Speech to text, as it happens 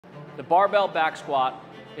The barbell back squat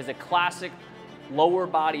is a classic lower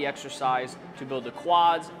body exercise to build the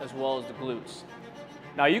quads as well as the glutes.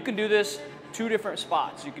 Now you can do this two different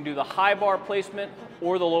spots. You can do the high bar placement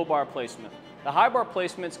or the low bar placement. The high bar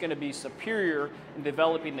placement is going to be superior in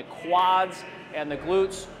developing the quads and the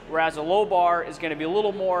glutes, whereas the low bar is going to be a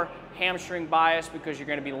little more hamstring biased because you're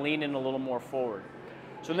going to be leaning a little more forward.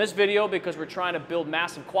 So in this video, because we're trying to build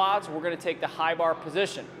massive quads, we're going to take the high bar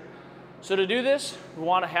position. So to do this, we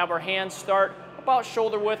want to have our hands start about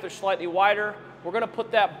shoulder width or slightly wider. We're going to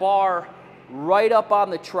put that bar right up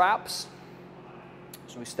on the traps.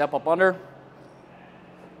 So we step up under,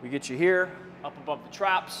 we get you here, up above the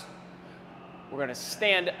traps. We're going to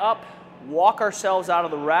stand up, walk ourselves out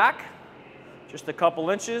of the rack, just a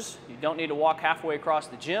couple inches. You don't need to walk halfway across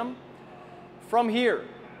the gym. From here,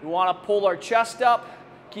 we want to pull our chest up,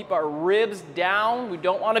 keep our ribs down. We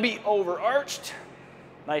don't want to be overarched.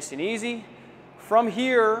 Nice and easy. From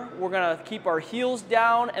here, we're going to keep our heels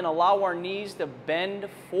down and allow our knees to bend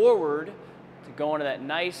forward to go into that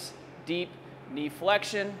nice, deep knee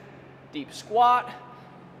flexion, deep squat.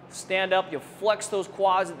 Stand up, you'll flex those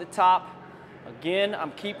quads at the top. Again,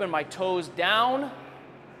 I'm keeping my toes down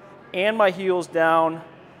and my heels down.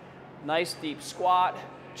 Nice deep squat,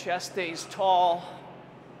 chest stays tall.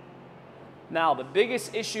 Now, the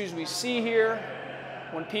biggest issues we see here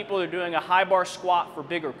when people are doing a high bar squat for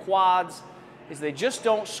bigger quads is they just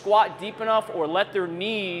don't squat deep enough or let their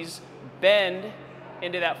knees bend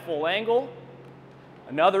into that full angle.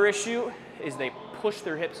 Another issue is they push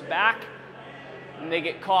their hips back and they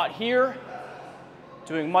get caught here,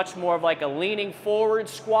 doing much more of like a leaning forward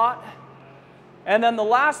squat. And then the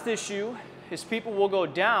last issue is people will go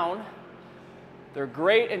down. They're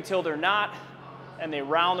great until they're not, and they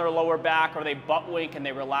round their lower back or they butt wink and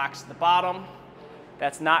they relax the bottom.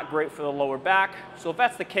 That's not great for the lower back. So if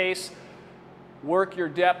that's the case, work your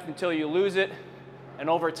depth until you lose it, and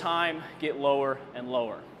over time, get lower and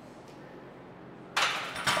lower.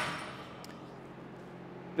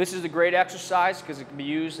 This is a great exercise because it can be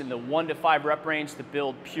used in the 1 to 5 rep range to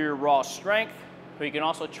build pure raw strength, but you can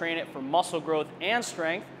also train it for muscle growth and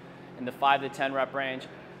strength in the 5 to 10 rep range,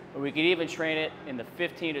 or we could even train it in the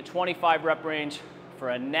 15 to 25 rep range for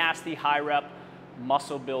a nasty high rep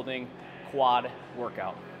muscle building quad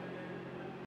workout.